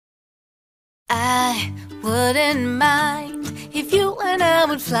I wouldn't mind if you and I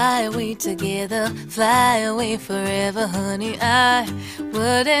would fly away together, fly away forever, honey. I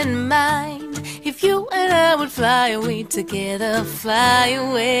wouldn't mind if you and I would fly away together, fly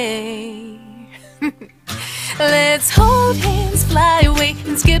away. Let's hold hands, fly away,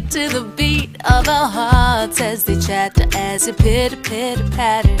 and skip to the beat of our hearts as they chatter, as they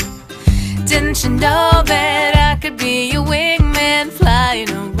pitter-pitter-patter. Didn't you know that I could be your wingman, flying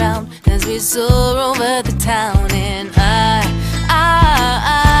around as we soar over the town? And I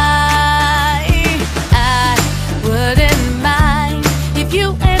wouldn't mind if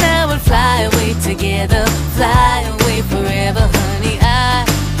you and I would fly away together, fly away forever, honey. I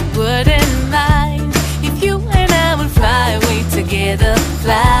wouldn't mind if you and I would fly away together,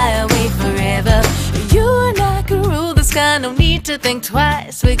 fly away forever. You and I could rule the sky, no need to think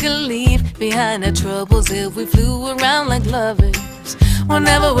twice. We could leave behind our troubles if we flew around like lovers.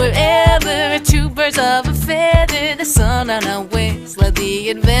 Whenever, wherever, two birds of a feather, the sun on our wings, let the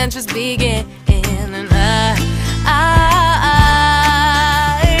adventures begin. And I